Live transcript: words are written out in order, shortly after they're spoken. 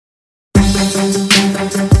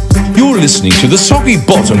You're listening to the Soggy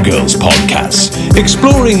Bottom Girls podcast,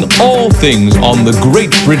 exploring all things on the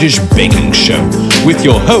Great British Baking Show, with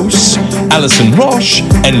your hosts, Alison Roche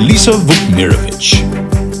and Lisa Vukmirovic.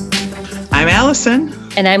 I'm Alison.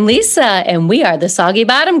 And I'm Lisa, and we are the Soggy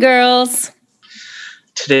Bottom Girls.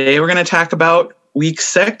 Today we're going to talk about week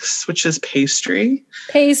 6, which is pastry.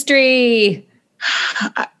 Pastry.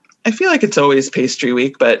 I feel like it's always pastry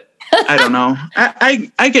week, but I don't know.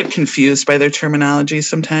 I get confused by their terminology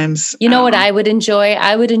sometimes. You know what I would enjoy?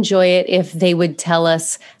 I would enjoy it if they would tell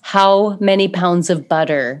us how many pounds of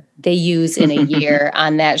butter they use in a year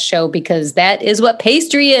on that show, because that is what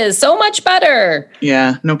pastry is. So much butter.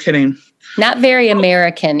 Yeah, no kidding. Not very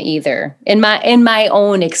American either. In my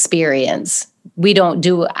own experience, we don't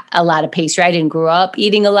do a lot of pastry. I didn't grow up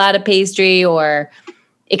eating a lot of pastry or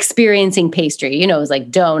experiencing pastry. You know, it was like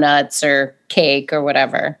donuts or cake or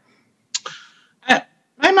whatever.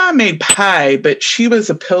 My mom made pie, but she was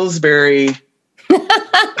a Pillsbury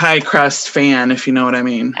pie crust fan, if you know what I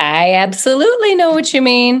mean. I absolutely know what you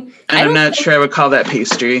mean. I'm not sure I would call that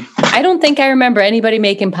pastry. I don't think I remember anybody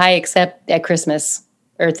making pie except at Christmas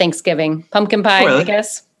or Thanksgiving. Pumpkin pie, really? I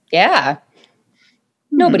guess. Yeah.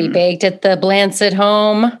 Nobody baked at the Blancet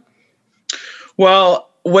home.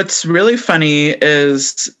 Well, what's really funny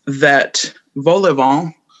is that Vol au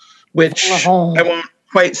Vent, which I won't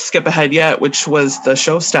quite skip ahead yet, which was the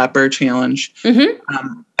Showstopper challenge.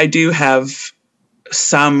 Mm-hmm. I do have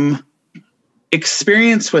some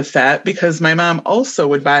experience with that because my mom also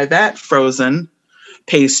would buy that frozen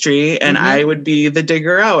pastry and I would be the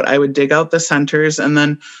digger out. I would dig out the centers and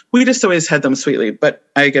then we just always had them sweetly, but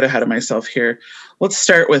I get ahead of myself here. Let's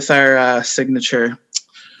start with our signature.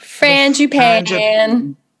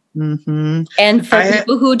 Frangipane. Mm-hmm. And for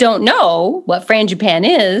people who don't know what frangipane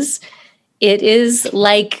is,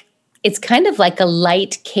 it's kind of like a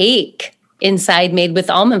light cake inside made with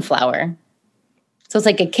almond flour. So it's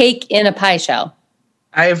like a cake in a pie shell.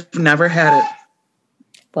 I've never had it.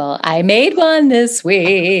 Well, I made one this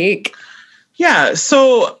week. Yeah.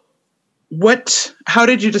 So how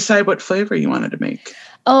did you decide what flavor you wanted to make?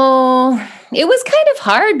 Oh, it was kind of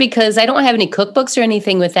hard because I don't have any cookbooks or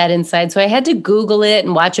anything with that inside. So I had to Google it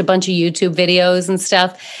and watch a bunch of YouTube videos and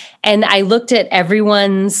stuff. And I looked at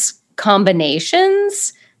everyone's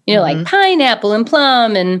combinations, like pineapple and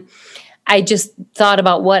plum. And I just thought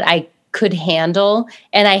about what I could handle.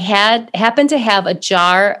 And I happened to have a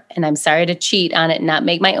jar, and I'm sorry to cheat on it and not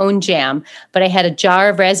make my own jam, but I had a jar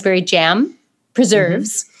of raspberry jam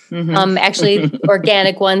preserves. Actually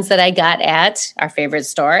organic ones that I got at our favorite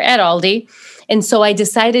store at Aldi. And so I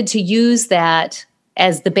decided to use that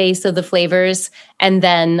as the base of the flavors and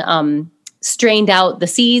then strained out the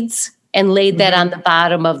seeds and laid that on the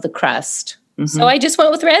bottom of the crust. So I just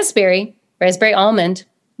went with raspberry almond.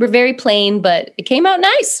 We're very plain, but it came out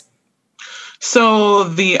nice. So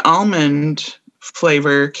the almond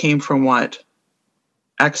flavor came from what?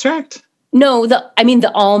 Extract? No,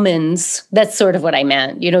 the almonds, that's sort of what I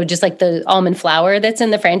meant. Just like the almond flour that's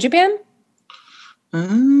in the frangipane.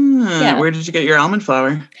 Yeah. Where did you get your almond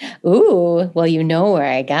flour? Ooh, well, you know where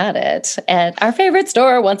I got it. At our favorite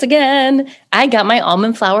store, once again. I got my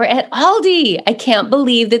almond flour at Aldi. I can't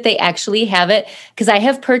believe that they actually have it, because I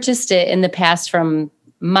have purchased it in the past from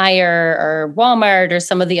Meijer or Walmart or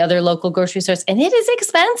some of the other local grocery stores, and it is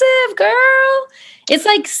expensive, girl. It's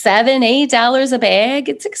like $7-8 a bag.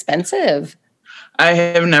 It's expensive. I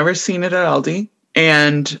have never seen it at Aldi,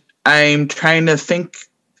 and I'm trying to think.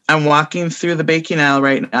 I'm walking through the baking aisle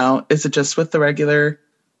right now. Is it just with the regular?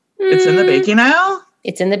 It's in the baking aisle?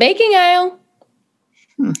 It's in the baking aisle.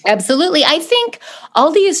 Absolutely. I think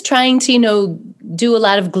Aldi is trying to, do a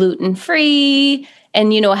lot of gluten-free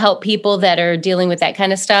and, help people that are dealing with that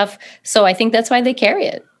kind of stuff. So I think that's why they carry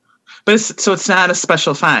it. But it's not a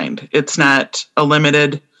special find. It's not a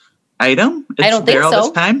limited item. It's I don't think there so. All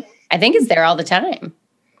this time? I think it's there all the time.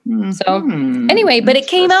 So anyway, but it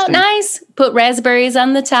came out nice. Put raspberries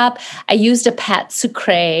on the top. I used a pâte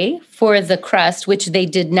sucrée for the crust, which they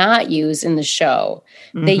did not use in the show.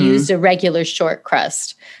 They used a regular short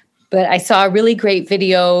crust. But I saw a really great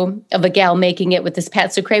video of a gal making it with this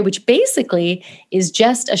pâte sucrée, which basically is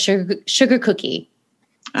just a sugar cookie.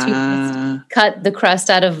 So you cut the crust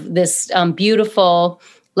out of this beautiful,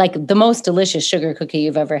 like the most delicious sugar cookie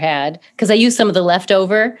you've ever had. Because I used some of the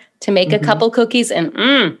leftover to make a couple cookies,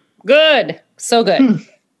 and good. So good.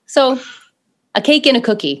 So a cake and a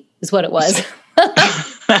cookie is what it was.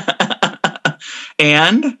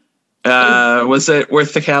 And was it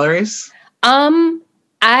worth the calories?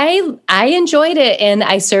 I enjoyed it, and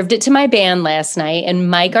I served it to my band last night. And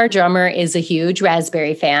Mike, our drummer, is a huge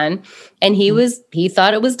raspberry fan. And he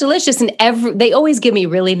thought it was delicious. And they always give me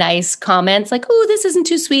really nice comments like, oh, this isn't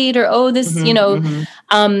too sweet, or, oh, this, and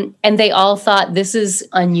they all thought this is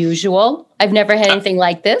unusual. I've never had anything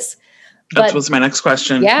like this. That was my next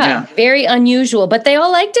question. Yeah, very unusual, but they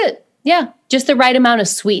all liked it. Yeah. Just the right amount of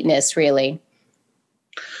sweetness, really.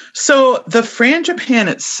 So the Frangipan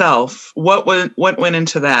itself, what went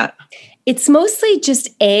into that? It's mostly just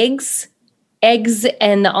eggs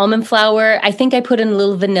and the almond flour. I think I put in a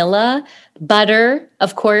little vanilla, butter,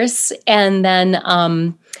 of course, and then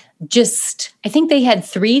I think they had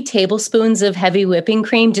 3 tablespoons of heavy whipping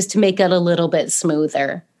cream just to make it a little bit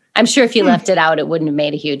smoother. I'm sure if you left it out, it wouldn't have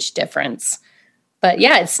made a huge difference. But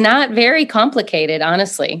yeah, it's not very complicated,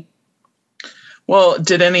 honestly. Well,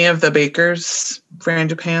 did any of the bakers'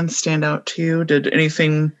 Frangipan stand out to you? Did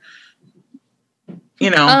anything...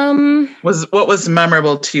 what was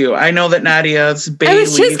memorable to you? I know that Nadia's Bay I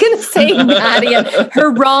was just going to say Nadia,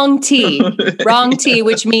 her wrong tea,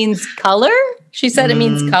 which means color. She said it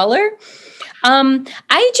means color.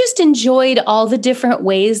 I just enjoyed all the different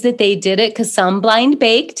ways that they did it because some blind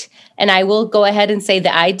baked, and I will go ahead and say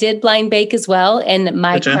that I did blind bake as well. And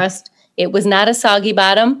my crust, it was not a soggy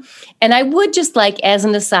bottom. And I would just like, as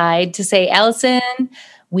an aside, to say, Allison,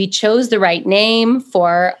 we chose the right name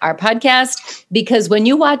for our podcast because when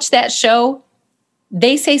you watch that show,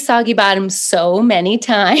 they say soggy bottom so many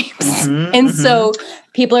times. So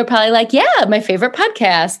people are probably like, yeah, my favorite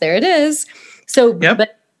podcast. There it is. So,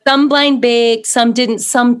 but some blind baked, some didn't,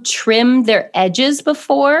 some trimmed their edges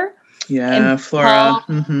before. Yeah, Flora.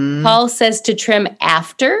 Paul says to trim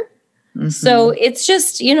after. So it's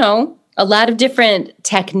just, a lot of different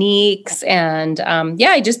techniques. And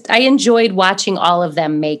I enjoyed watching all of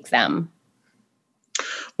them make them.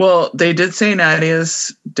 Well, they did say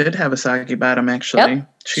Nadia's did have a soggy bottom, actually.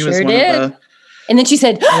 Yep, she was one of the... And then she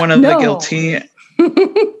said, one of the guilty...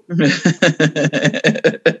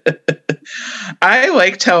 I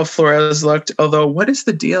liked how Flora's looked, although what is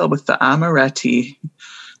the deal with the amaretti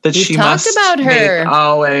that she must about her make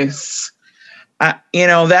always?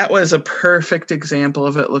 That was a perfect example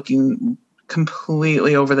of it looking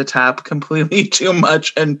completely over the top, completely too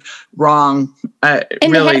much and wrong. And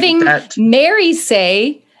really, having Mary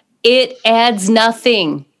say it adds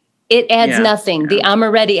nothing. It adds nothing. The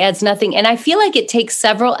amaretti adds nothing. And I feel like it takes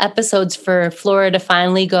several episodes for Flora to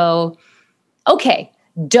finally go, okay,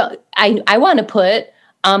 I want to put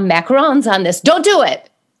macarons on this. Don't do it.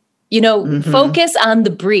 Focus on the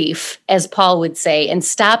brief, as Paul would say, and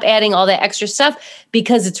stop adding all that extra stuff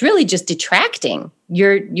because it's really just detracting.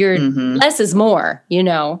 Your less is more,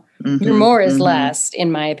 your more is less, in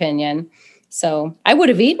my opinion. So I would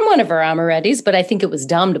have eaten one of her amarettis, but I think it was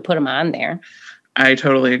dumb to put them on there. I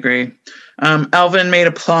totally agree. Alvin made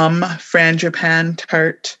a plum Frangipan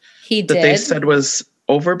tart. He did. That they said was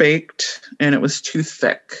overbaked and it was too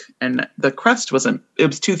thick. And the crust it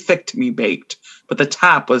was too thick to be baked, but the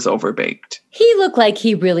top was overbaked. He looked like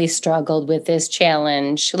he really struggled with this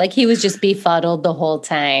challenge. Like he was just befuddled the whole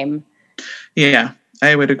time. Yeah,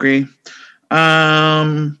 I would agree.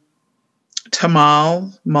 Tamal,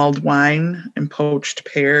 mulled wine and poached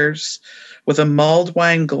pears with a mulled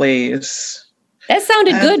wine glaze. That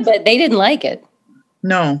sounded good, but they didn't like it.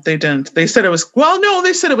 No, they didn't. They said it was,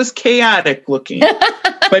 they said it was chaotic looking,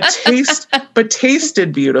 but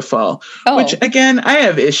tasted beautiful, which again, I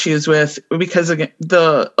have issues with because again,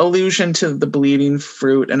 the allusion to the bleeding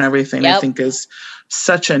fruit and everything, I think is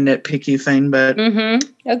such a nitpicky thing, but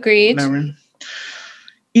agreed. Whatever.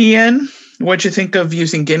 Ian, what'd you think of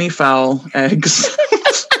using guinea fowl eggs?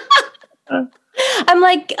 I'm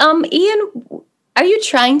like, Ian, are you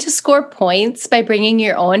trying to score points by bringing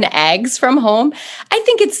your own eggs from home? I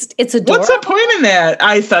think it's adorable. What's the point in that?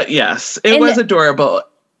 I thought, yes, it was adorable.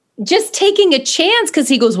 Just taking a chance because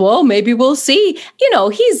he goes, well, maybe we'll see.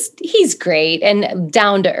 He's great and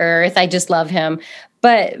down to earth. I just love him.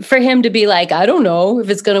 But for him to be like, I don't know if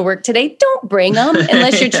it's going to work today, don't bring them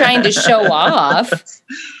unless you're trying to show off.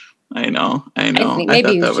 I know. I think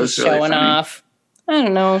maybe he was just really showing off. I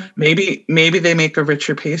don't know. Maybe they make a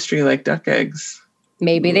richer pastry like duck eggs.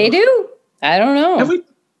 Maybe they do. I don't know.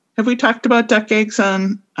 Have we talked about duck eggs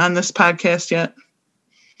on this podcast yet?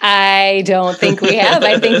 I don't think we have.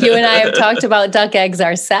 I think you and I have talked about duck eggs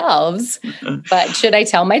ourselves. But should I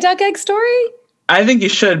tell my duck egg story? I think you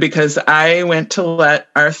should because I went to let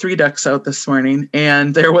our 3 ducks out this morning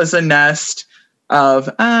and there was a nest of,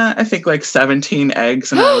 I think like 17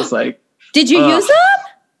 eggs. And I was like, did you use them?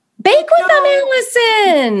 Bake with them,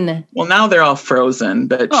 Allison. Well, now they're all frozen,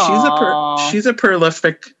 but she's a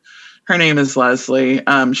prolific. Her name is Leslie.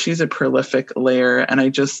 She's a prolific layer, and I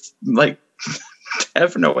just like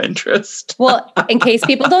have no interest. Well, in case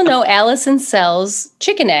people don't know, Allison sells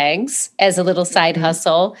chicken eggs as a little side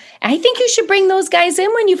hustle. I think you should bring those guys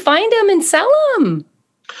in when you find them and sell them.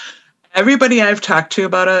 Everybody I've talked to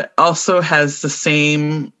about it also has the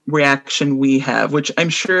same reaction we have, which I'm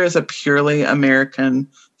sure is a purely American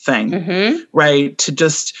thing, right? To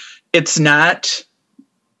just, it's not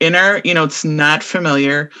in our, it's not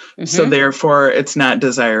familiar. So therefore it's not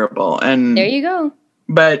desirable. And there you go.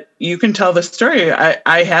 But you can tell the story.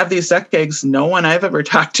 I have these duck eggs. No one I've ever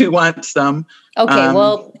talked to wants them. Okay,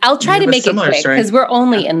 well, I'll try to make it quick because we're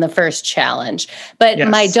only in the first challenge. But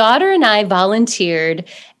my daughter and I volunteered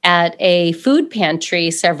at a food pantry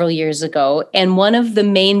several years ago. And one of the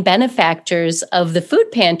main benefactors of the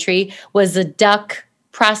food pantry was a duck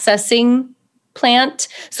processing plant.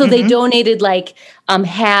 So they donated like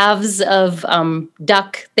halves of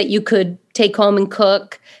duck that you could take home and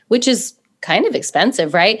cook, which is kind of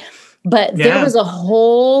expensive, right? But there was a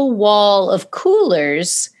whole wall of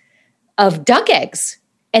coolers of duck eggs.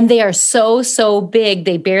 And they are so big.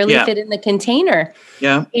 They barely fit in the container.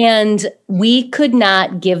 Yeah. And we could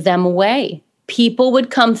not give them away. People would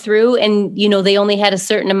come through and, they only had a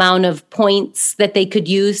certain amount of points that they could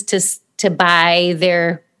use to buy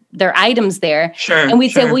their items there. Sure. And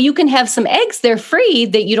we'd say, well, you can have some eggs. They're free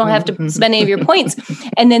that you don't have to spend any of your points.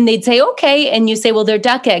 And then they'd say, okay. And you say, well, they're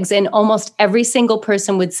duck eggs. And almost every single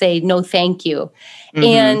person would say, no, thank you.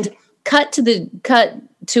 And cut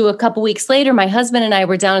to a couple weeks later, my husband and I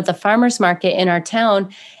were down at the farmer's market in our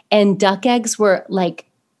town, and duck eggs were like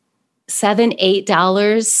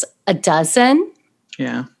 $7-8 a dozen.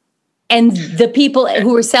 Yeah. And the people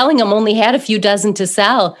who were selling them only had a few dozen to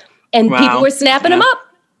sell, and people were snapping them up.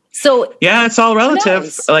 So it's all relative.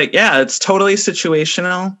 Nice. It's totally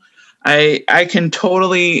situational. I can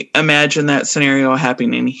totally imagine that scenario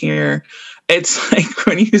happening here. It's like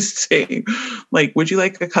when you say, like, would you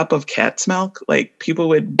like a cup of cat's milk? Like, people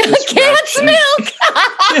would just cat's milk.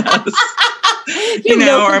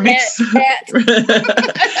 or mix.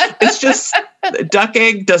 It's just duck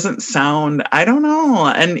egg doesn't sound. I don't know.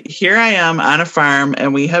 And here I am on a farm,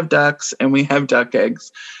 and we have ducks, and we have duck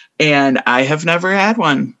eggs, and I have never had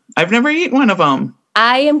one. I've never eaten one of them.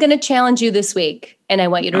 I am going to challenge you this week, and I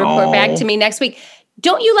want you to report back to me next week.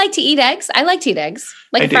 Don't you like to eat eggs? I like to eat eggs,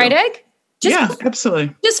 like a fried egg.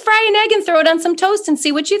 Absolutely. Just fry an egg and throw it on some toast and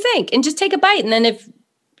see what you think, and just take a bite, and then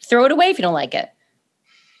throw it away if you don't like it.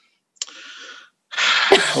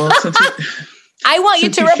 Well, I want you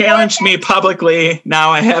to challenge me publicly. Now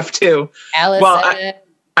I have to. Allison. Well,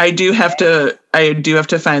 I do have to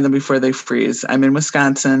find them before they freeze. I'm in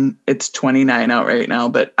Wisconsin. It's 29 out right now,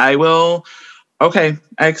 but I will. Okay,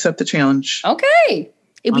 I accept the challenge. Okay,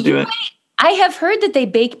 I'll do it. I have heard that they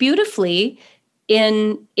bake beautifully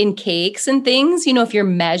in cakes and things, if you're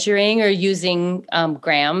measuring or using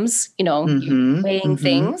grams, weighing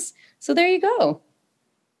things. So there you go.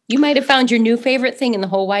 You might have found your new favorite thing in the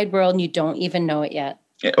whole wide world and you don't even know it yet.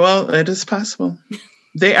 Yeah, well, it is possible.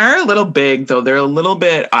 They are a little big, though. They're a little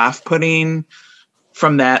bit off-putting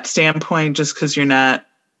from that standpoint, just because you're not,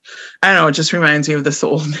 I don't know, it just reminds me of this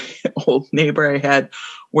old neighbor I had,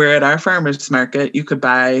 where at our farmer's market, you could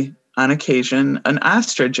buy on occasion an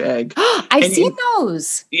ostrich egg. I've seen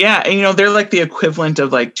those. Yeah. And, they're like the equivalent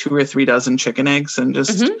of like 2 or 3 dozen chicken eggs. And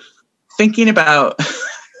just thinking about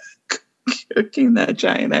cooking that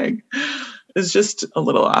giant egg is just a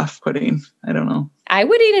little off-putting. I don't know. I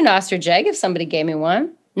would eat an ostrich egg if somebody gave me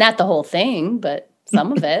one. Not the whole thing, but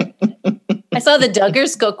some of it. I saw the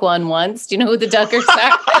Duggars cook one once. Do you know who the Duggars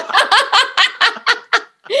are?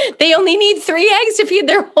 They only need 3 eggs to feed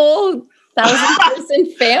their whole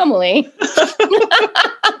 1,000-person family.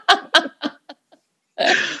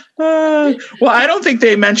 Well, I don't think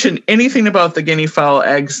they mentioned anything about the guinea fowl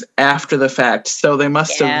eggs after the fact, so they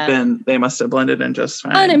must have blended in just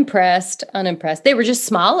fine. Unimpressed. They were just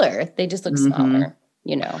smaller. They just look smaller,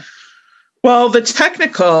 Well, the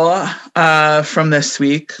technical from this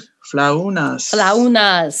week,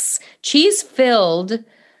 flaunas, cheese filled,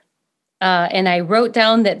 and I wrote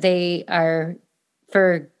down that they are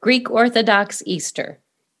for Greek Orthodox Easter.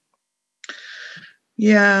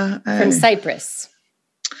 Yeah. From Cyprus.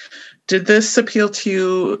 Did this appeal to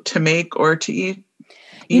you to make or to eat?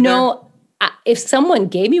 Either? If someone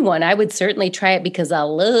gave me one, I would certainly try it because I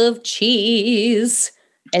love cheese.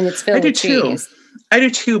 And it's filled with cheese. I do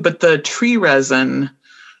too, but the tree resin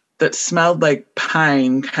that smelled like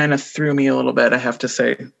pine kind of threw me a little bit, I have to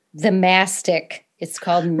say. The mastic. It's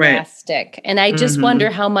called mastic. And I just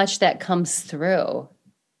wonder how much that comes through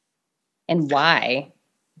and why.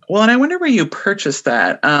 Well, and I wonder where you purchased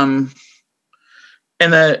that.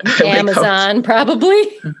 Amazon,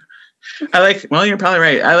 probably. Well, you're probably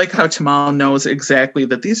right. I like how Tamal knows exactly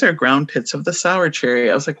that these are ground pits of the sour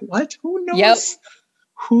cherry. I was like, what? Who knows? Yep.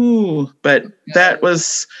 Who? But that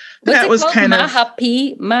was kind of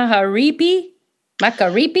Macaripi?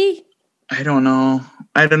 I don't know.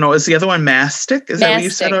 Is the other one mastic? Is that what you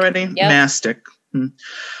said already? Yep. Mastic.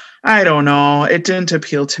 I don't know. It didn't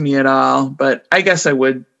appeal to me at all, but I guess I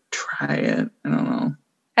would try it. I don't know.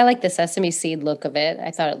 I like the sesame seed look of it.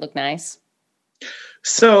 I thought it looked nice.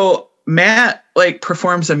 So Matt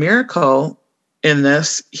performs a miracle in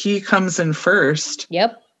this. He comes in first.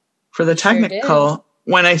 Yep. For the technical,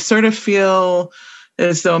 when I sort of feel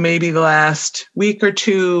as though maybe the last week or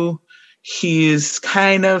two, he's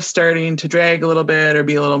kind of starting to drag a little bit or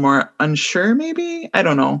be a little more unsure, maybe. I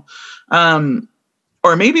don't know.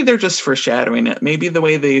 Or maybe they're just foreshadowing it. Maybe the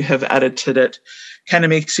way they have edited it kind of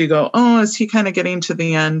makes you go, oh, is he kind of getting to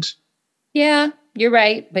the end? Yeah, you're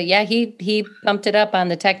right. But yeah, he bumped it up on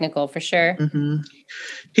the technical for sure. Mm-hmm.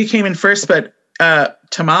 He came in first, but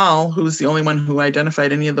Tamal, who's the only one who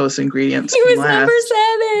identified any of those ingredients, he was last. number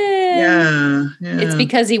 7. Yeah. It's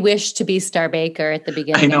because he wished to be Star Baker at the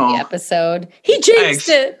beginning of the episode. He jinxed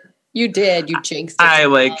it. You did. You jinxed it. I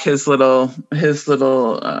like his little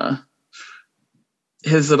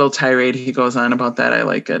tirade he goes on about that. I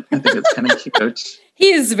like it. I think it's kind of cute.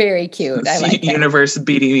 He is very cute. I like him. Universe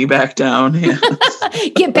beating me back down. Yeah.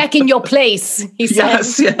 Get back in your place, he said.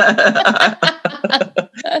 Yes, yeah.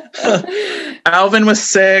 Alvin was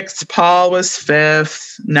 6th. Paul was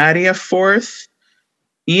 5th. Nadia 4th.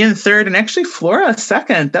 Ian 3rd. And actually Flora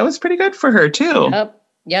 2nd. That was pretty good for her too.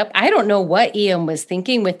 Yep. I don't know what Ian was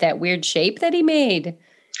thinking with that weird shape that he made.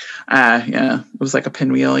 Yeah. It was like a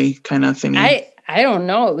pinwheel-y kind of thing. I don't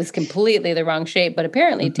know. It was completely the wrong shape, but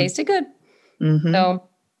apparently it tasted good. Mm-hmm. So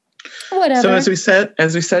whatever. So as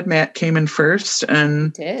we said, Matt came in first,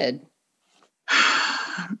 and he did.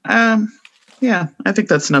 Yeah, I think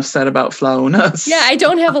that's enough said about Flaunas. Yeah, I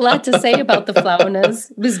don't have a lot to say about the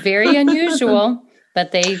Flaunas. It was very unusual,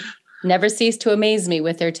 but they never cease to amaze me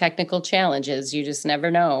with their technical challenges. You just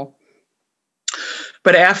never know.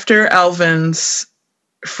 But after Alvin's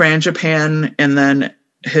Frangipan and then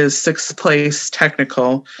his 6th place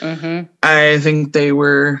technical, I think they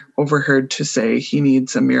were overheard to say he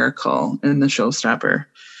needs a miracle in the showstopper.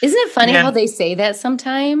 Isn't it funny how they say that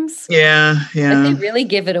sometimes? Yeah. But they really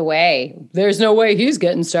give it away. There's no way he's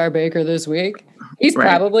getting Star Baker this week. He's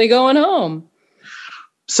probably going home.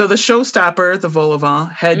 So the showstopper, the vol au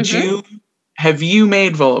vent, have you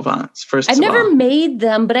made vol au vents first of all? I've never made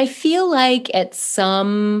them, but I feel like at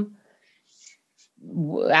some,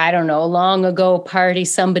 I don't know, long ago party,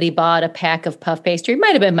 somebody bought a pack of puff pastry. It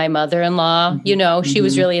might have been my mother-in-law. She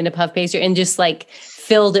was really into puff pastry and just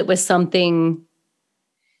filled it with something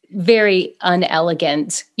very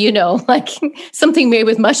unelegant, like something made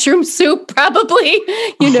with mushroom soup, probably,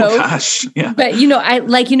 Oh, gosh, yeah. But, I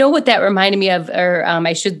what that reminded me of, or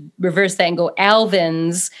I should reverse that and go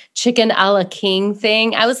Alvin's chicken a la king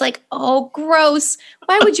thing. I was like, oh, gross.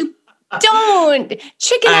 Why would you? Don't.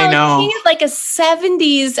 Chicken a la king is like a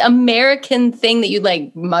 70s American thing that you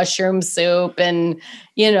like mushroom soup and,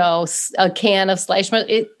 a can of sliced mushroom.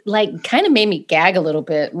 It kind of made me gag a little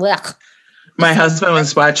bit. Ugh. My husband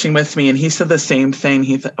was watching with me and he said the same thing.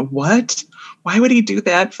 He thought, what? Why would he do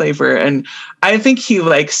that flavor? And I think he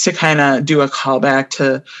likes to kind of do a callback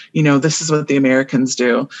to, this is what the Americans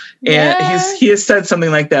do. And he has said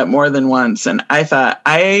something like that more than once. And I thought,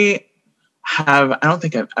 I don't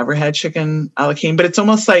think I've ever had chicken a la king, but it's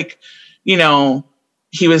almost like,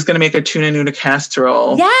 he was going to make a tuna noodle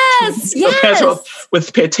casserole. Yes. Casserole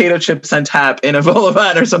with potato chips on top in a vol au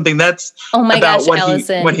vent or something. That's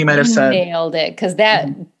Allison, what he might have said. Nailed it. Because that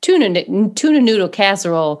tuna noodle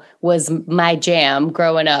casserole was my jam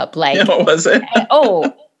growing up. Was it?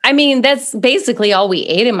 I mean, that's basically all we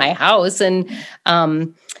ate in my house. And, that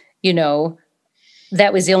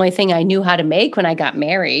was the only thing I knew how to make when I got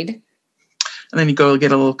married. And then you go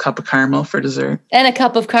get a little cup of caramel for dessert. And a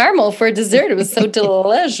cup of caramel for dessert. It was so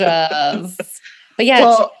delicious.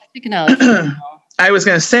 But chicken a la king. I was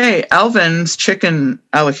going to say, Alvin's chicken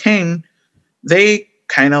a la king, they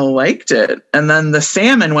kind of liked it. And then the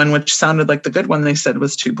salmon one, which sounded like the good one, they said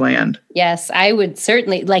was too bland. Yes, I would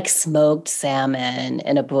certainly like smoked salmon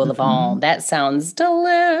in a boule au vent. That sounds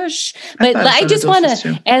delish. But I just want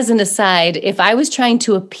to, as an aside, if I was trying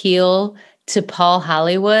to appeal to Paul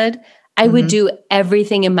Hollywood, I would do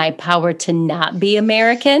everything in my power to not be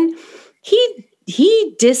American.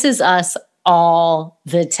 He disses us all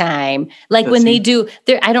the time. When they do,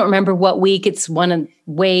 I don't remember what week, it's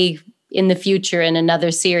way in the future in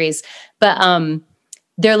another series, but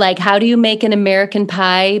they're like, how do you make an American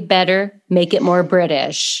pie better? Make it more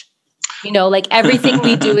British. Like everything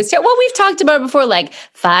we do is well, we've talked about it before, like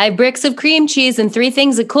 5 bricks of cream cheese and 3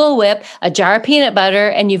 things of Cool Whip, a jar of peanut butter,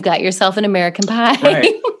 and you've got yourself an American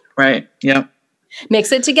pie. Right. Yep.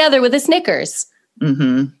 Mix it together with a Snickers.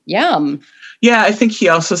 Mm-hmm. Yum. Yeah, I think he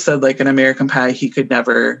also said like an American pie, he could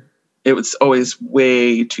never, it was always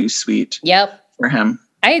way too sweet. Yep. For him.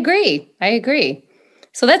 I agree.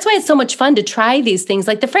 So that's why it's so much fun to try these things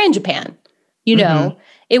like the Frangipan.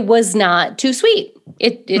 It was not too sweet.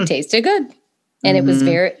 It tasted good. And it was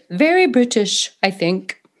very, very British, I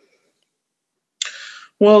think.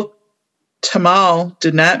 Well, Tamal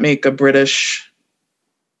did not make a British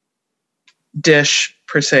dish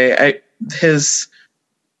per se. His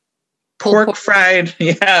pork fried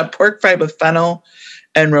with fennel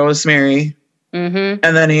and rosemary. Mm-hmm.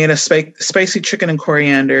 And then he had a spicy chicken and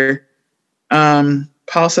coriander.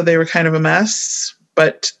 Paul said they were kind of a mess,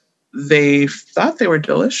 but they thought they were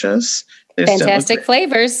delicious. Fantastic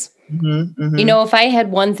flavors. Mm-hmm, mm-hmm. If I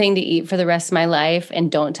had one thing to eat for the rest of my life,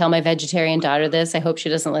 and don't tell my vegetarian daughter this, I hope she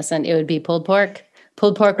doesn't listen, it would be pulled pork.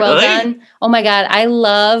 Pulled pork well done. Oh my God, I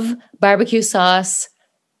love barbecue sauce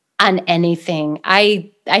on anything.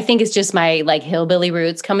 I think it's just my like hillbilly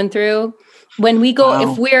roots coming through. When we go,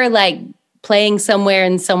 if we're like playing somewhere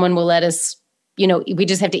and someone will let us, we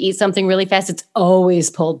just have to eat something really fast, it's always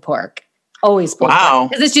pulled pork. Always pulled pork.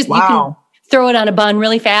 Because it's just, you can throw it on a bun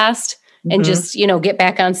really fast and just, get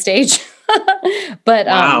back on stage. But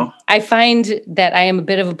I find that I am a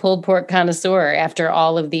bit of a pulled pork connoisseur after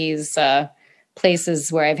all of these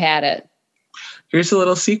places where I've had it. Here's a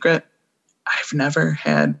little secret. I've never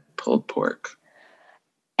had pulled pork.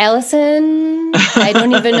 Allison, I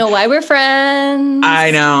don't even know why we're friends. I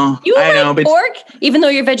know. You like pork? Even though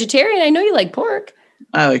you're vegetarian, I know you like pork.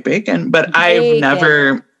 I like bacon, but I've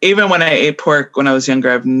never, even when I ate pork when I was younger,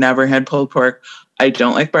 I've never had pulled pork. I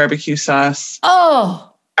don't like barbecue sauce.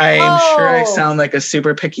 Oh. I am sure I sound like a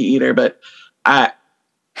super picky eater, but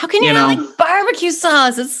how can you not like barbecue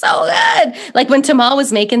sauce? It's so good. Like when Tamal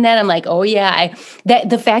was making that, I'm like, oh yeah.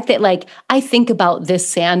 The fact that like I think about this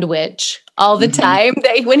sandwich all the time.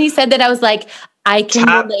 When he said that, I was like, I can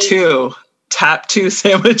relate. Top 2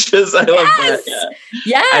 sandwiches. I love that. Yeah.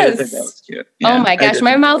 Yes. I think that was cute. Yeah, oh my gosh,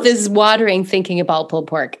 my mouth is watering thinking about pulled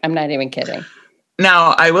pork. I'm not even kidding.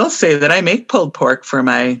 Now, I will say that I make pulled pork for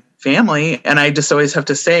my family, and I just always have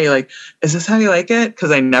to say, like, is this how you like it?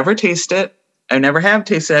 Because I never taste it. I never have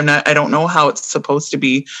tasted it. I don't know how it's supposed to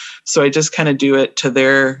be. So I just kind of do it to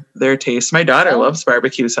their taste. My daughter loves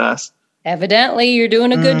barbecue sauce. Evidently, you're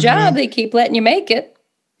doing a good job. They keep letting you make it.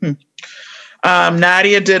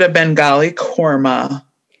 Nadia did a Bengali korma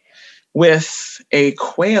with a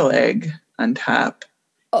quail egg on top.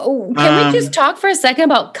 Oh, can we just talk for a second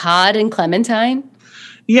about cod and clementine?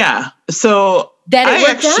 Yeah. So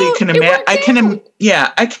I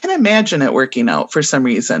can imagine it working out for some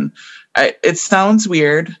reason. It sounds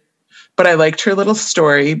weird, but I liked her little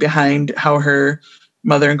story behind how her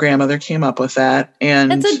mother and grandmother came up with that.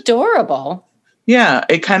 And that's adorable. Yeah.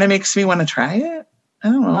 It kind of makes me want to try it. I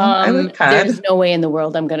don't know. I like cod. There's no way in the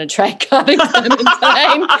world I'm going to try cod and clementine.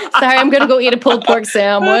 Sorry, I'm going to go eat a pulled pork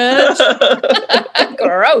sandwich.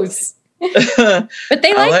 Gross. But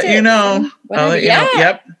they liked it. I'll let you know.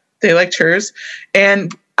 Yep. They liked hers.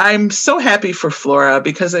 And I'm so happy for Flora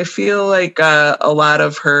because I feel like a lot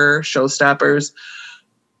of her showstoppers,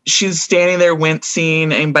 she's standing there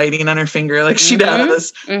wincing and biting on her finger like she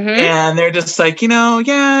does. Mm-hmm. And they're just like,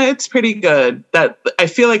 it's pretty good. That I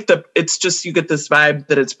feel like it's just, you get this vibe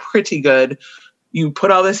that it's pretty good. You put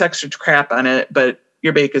all this extra crap on it, but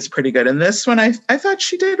your bake is pretty good. And this one, I thought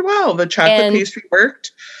she did well. The chocolate pastry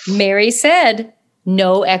worked. Mary said,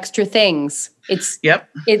 no extra things.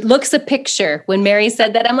 It looks a picture. When Mary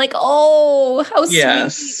said that, I'm like, oh, how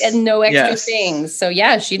sweet. And no extra things. So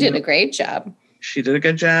yeah, she did a great job. She did a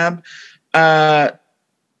good job. Matt,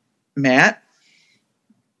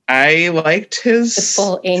 I liked his the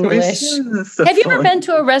full English. Have you ever been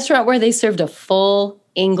to a restaurant where they served a full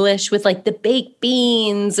English with like the baked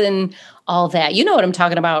beans and all that? You know what I'm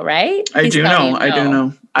talking about, right? I do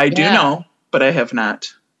know, but I have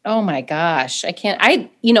not. Oh my gosh. I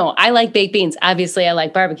like baked beans. Obviously I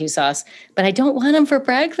like barbecue sauce, but I don't want them for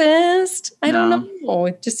breakfast. I don't know.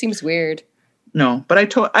 It just seems weird. No, but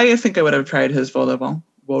I think I would have tried his vol au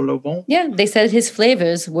vent. Yeah, they said his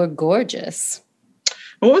flavors were gorgeous.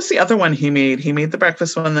 What was the other one he made? He made the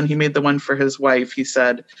breakfast one, then he made the one for his wife. He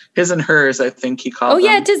said his and hers, I think he called them.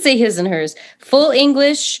 Yeah, it did say his and hers. Full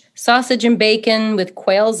English, sausage and bacon with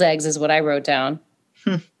quail's eggs is what I wrote down.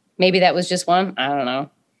 Maybe that was just one. I don't know.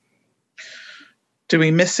 Do we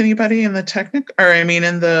miss anybody in the in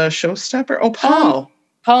the showstopper? Oh, Paul.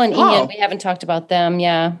 Paul and Ian. We haven't talked about them.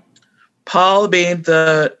 Yeah. Paul made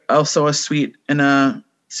also a sweet and a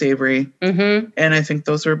savory. Mm-hmm. And I think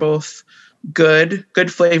those were both good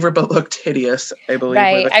flavor, but looked hideous, I believe.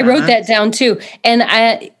 Right. I wrote that down too.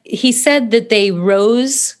 And he said that they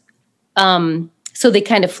rose, so they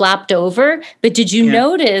kind of flopped over. But did you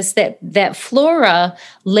notice that Flora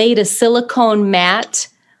laid a silicone mat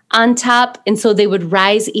on top, and so they would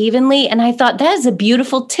rise evenly? And I thought that is a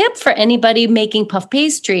beautiful tip for anybody making puff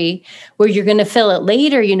pastry where you're going to fill it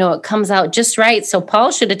later. It comes out just right. So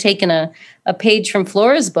Paul should have taken a page from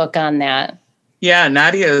Flora's book on that. Yeah,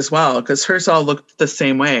 Nadia as well, because hers all looked the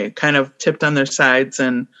same way, kind of tipped on their sides.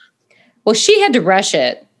 And well, she had to rush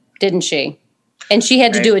it, didn't she? And she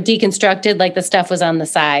had to do it deconstructed, like the stuff was on the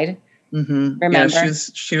side. Mm-hmm. Remember? Yeah,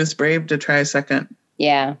 she was brave to try a second.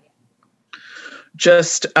 Yeah.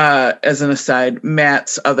 Just as an aside,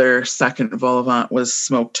 Matt's other second vol au vent was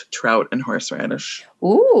smoked trout and horseradish.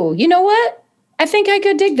 Ooh, you know what? I think I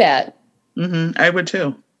could dig that. Mm-hmm. I would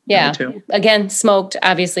too. Yeah. Again, smoked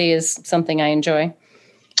obviously is something I enjoy.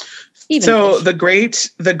 So the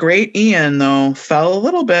great Ian though fell a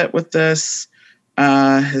little bit with this.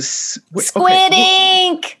 His Squid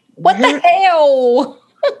Ink. What the hell?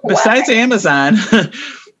 Besides Amazon,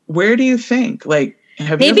 where do you think? Like,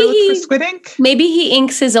 have you ever looked for squid ink? Maybe he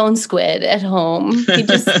inks his own squid at home. He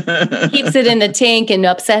just keeps it in a tank and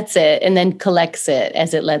upsets it, and then collects it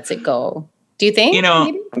as it lets it go. Do you think?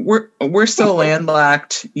 We're so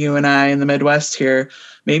landlocked, you and I, in the Midwest here.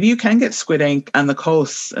 Maybe you can get squid ink on the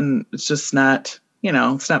coast, and it's just not,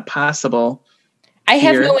 it's not possible. I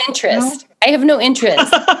have no interest. I have no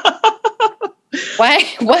interest. Why?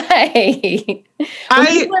 When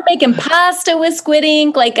people are making pasta with squid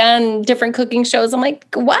ink, like on different cooking shows, I'm like,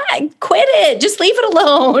 why? Quit it. Just leave it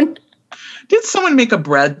alone. Did someone make a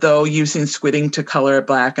bread, though, using squid ink to color it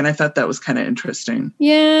black? And I thought that was kind of interesting.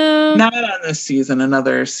 Yeah. Not on this season,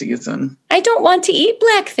 another season. I don't want to eat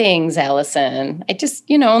black things, Allison. I just,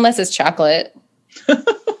 unless it's chocolate.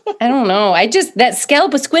 I don't know. That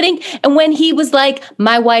scallop with squid ink. And when he was like,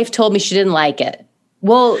 my wife told me she didn't like it.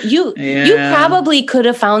 Well, you probably could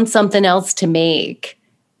have found something else to make,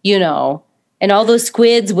 and all those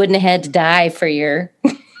squids wouldn't have had to die for your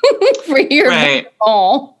right.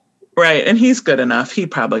 ball. Right. And he's good enough. He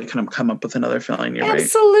probably could have come up with another filling. You're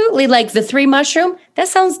Absolutely. Right. Like the 3 mushroom. That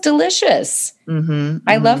sounds delicious. Mm-hmm,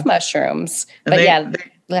 I love mushrooms. And they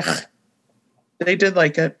did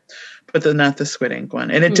like it, but not the squid ink one.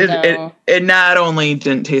 And it did. No. It not only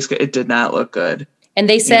didn't taste good, it did not look good. And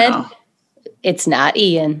they said it's not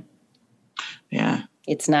Ian. Yeah.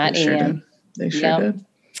 It's not Ian. Sure they sure did.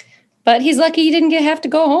 But he's lucky he didn't have to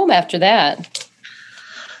go home after that.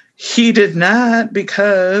 He did not,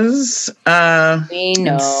 because we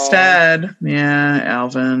know. Instead,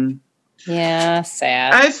 Alvin. Yeah,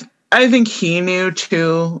 sad. I think he knew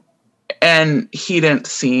too, and he didn't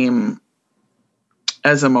seem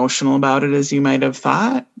as emotional about it as you might have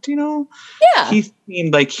thought. Yeah. He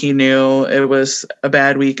seemed like he knew it was a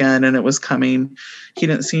bad weekend and it was coming. He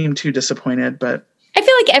didn't seem too disappointed, but I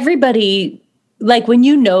feel like everybody, like when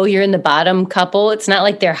you're in the bottom couple, it's not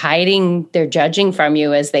like they're hiding, they're judging from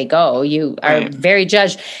you as they go. You are very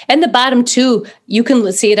judged. And the bottom two, you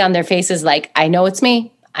can see it on their faces like, I know it's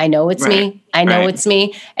me. I know it's me. I know it's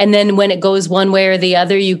me. And then when it goes one way or the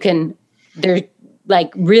other, they're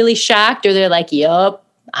like really shocked, or they're like, yup,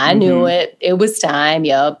 I knew it. It was time.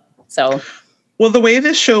 Yup. So. Well, the way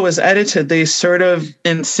this show was edited, they sort of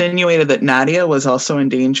insinuated that Nadia was also in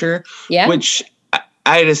danger. Yeah. Which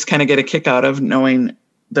I just kind of get a kick out of, knowing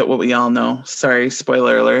that what we all know. Sorry,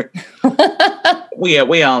 spoiler alert.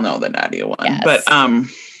 we all know that Nadia won. Yes. But,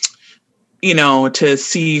 to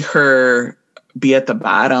see her be at the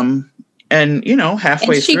bottom and,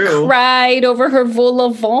 halfway through. She cried over her vol au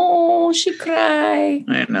vent. She cried.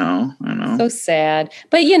 I know. So sad.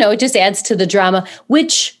 But, it just adds to the drama,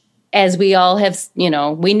 which, as we all have,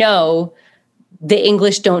 we know the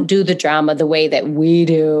English don't do the drama the way that we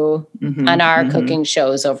do on our cooking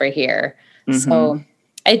shows over here. So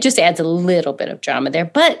it just adds a little bit of drama there.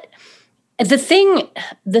 But the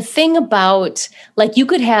thing about, like, you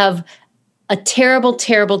could have a terrible,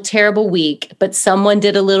 terrible, terrible week, but someone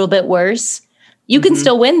did a little bit worse. You can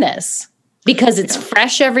still win this because it's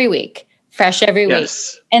fresh every week.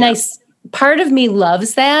 And part of me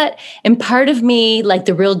loves that. And part of me, like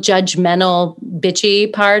the real judgmental,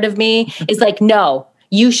 bitchy part of me is like, no,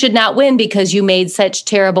 you should not win because you made such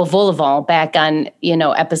terrible vol au vent back on,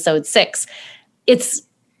 episode 6.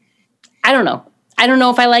 I don't know. I don't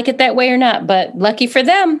know if I like it that way or not, but lucky for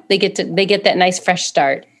them, they get that nice fresh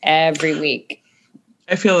start every week.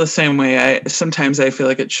 I feel the same way. Sometimes I feel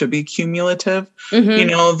like it should be cumulative,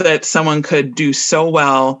 that someone could do so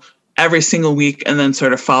well every single week and then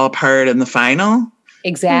sort of fall apart in the final.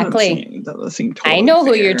 Exactly. That doesn't seem totally I know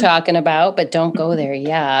fair. who you're talking about, but don't go there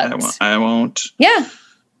yet. I won't. Yeah,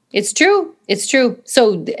 it's true. It's true.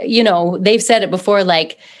 So, you know, they've said it before,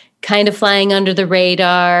 like kind of flying under the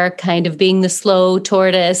radar, kind of being the slow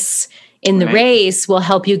tortoise in the race will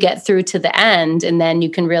help you get through to the end. And then you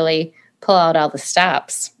can really pull out all the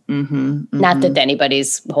stops. Not that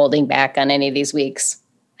anybody's holding back on any of these weeks.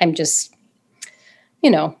 I'm just,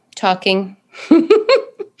 you know, talking. Who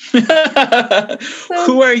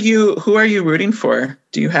are you rooting for?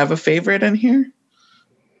 Do you have a favorite in here?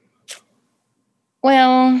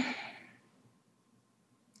 Well,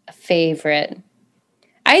 a favorite.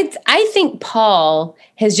 I think Paul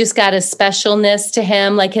has just got a specialness to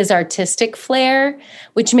him, like his artistic flair,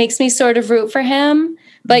 which makes me sort of root for him.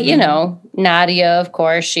 But you know, Nadia, of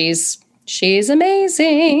course, she's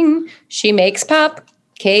amazing. She makes pop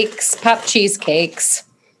cheesecakes.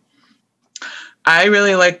 I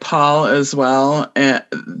really like Paul as well. And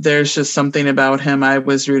there's just something about him. I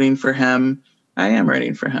was rooting for him. I am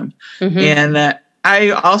rooting for him. And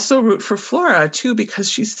I also root for Flora too, because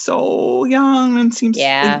she's so young and seems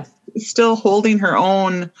still holding her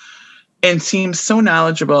own and seems so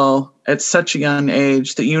knowledgeable at such a young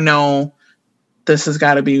age that, you know, this has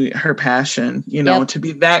got to be her passion, you know, to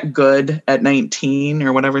be that good at 19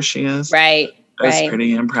 or whatever she is. Right. That's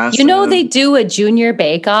pretty impressive. You know, they do a junior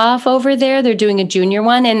bake-off over there. They're doing a junior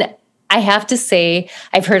one. And I have to say,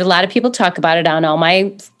 I've heard a lot of people talk about it on all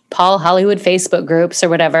my Paul Hollywood Facebook groups or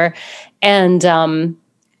whatever. And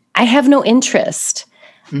I have no interest.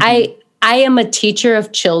 I am a teacher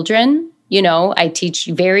of children. You know, I teach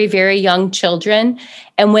very, very young children.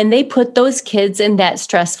 And when they put those kids in that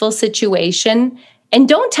stressful situation, and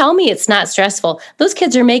don't tell me it's not stressful. Those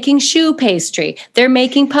kids are making shoe pastry. They're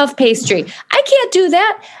making puff pastry. I can't do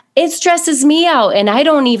that. It stresses me out, and I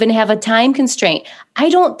don't even have a time constraint. I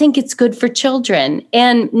don't think it's good for children.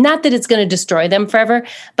 And not that it's going to destroy them forever,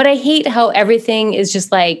 but I hate how everything is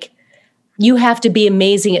just like, you have to be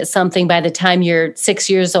amazing at something by the time you're 6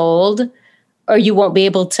 years old, or you won't be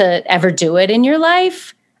able to ever do it in your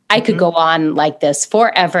life. I could go on like this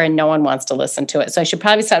forever and no one wants to listen to it. So I should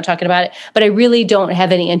probably stop talking about it. But I really don't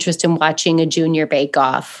have any interest in watching a junior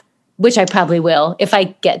bake-off, which I probably will if I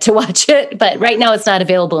get to watch it. But right now it's not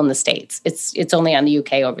available in the States. It's only on the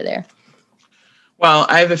UK over there. Well,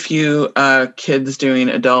 I have a few kids doing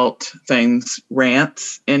adult things,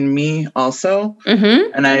 rants in me also.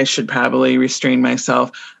 And I should probably restrain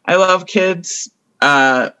myself. I love kids.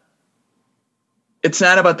 It's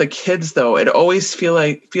not about the kids, though. It always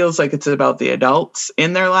feels like it's about the adults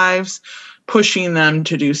in their lives, pushing them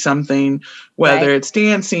to do something, whether it's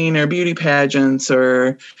dancing or beauty pageants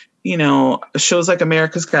or, you know, shows like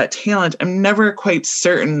America's Got Talent. I'm never quite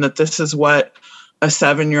certain that this is what a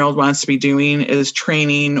 7-year-old wants to be doing, is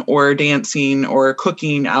training or dancing or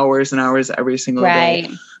cooking hours and hours every single day.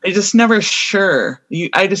 I just never sure.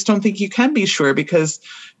 I just don't think you can be sure, because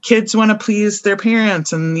kids want to please their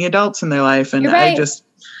parents and the adults in their life. And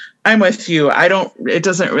I'm with you. It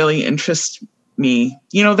doesn't really interest me.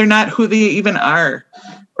 You know, they're not who they even are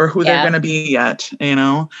or who they're going to be yet, you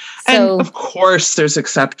know? So, and of course there's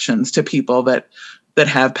exceptions to people that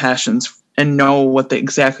have passions and know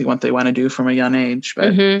exactly what they want to do from a young age.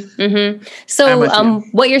 But So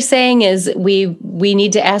what you're saying is we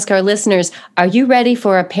need to ask our listeners, are you ready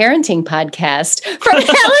for a parenting podcast from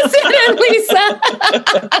Allison and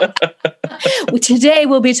Lisa? Today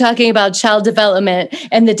we'll be talking about child development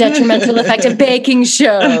and the detrimental effect of baking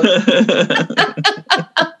shows.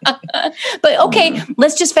 But okay,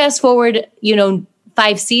 let's just fast forward,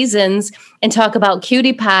 5 seasons and talk about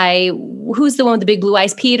Cutie Pie. Who's the one with the big blue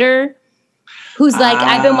eyes? Peter? Who's like,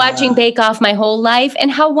 I've been watching Bake Off my whole life. And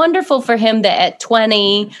how wonderful for him that at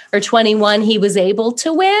 20 or 21, he was able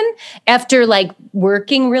to win after like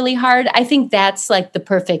working really hard. I think that's like the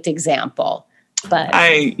perfect example. But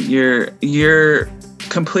you're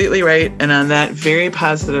completely right. And on that very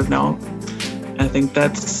positive note, I think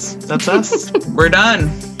that's us. We're done.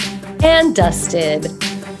 And dusted.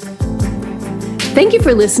 Thank you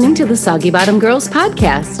for listening to the Soggy Bottom Girls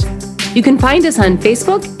podcast. You can find us on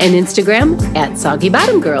Facebook and Instagram at Soggy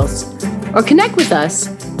Bottom Girls, or connect with us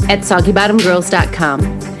at soggybottomgirls.com.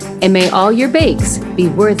 And may all your bakes be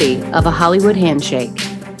worthy of a Hollywood handshake.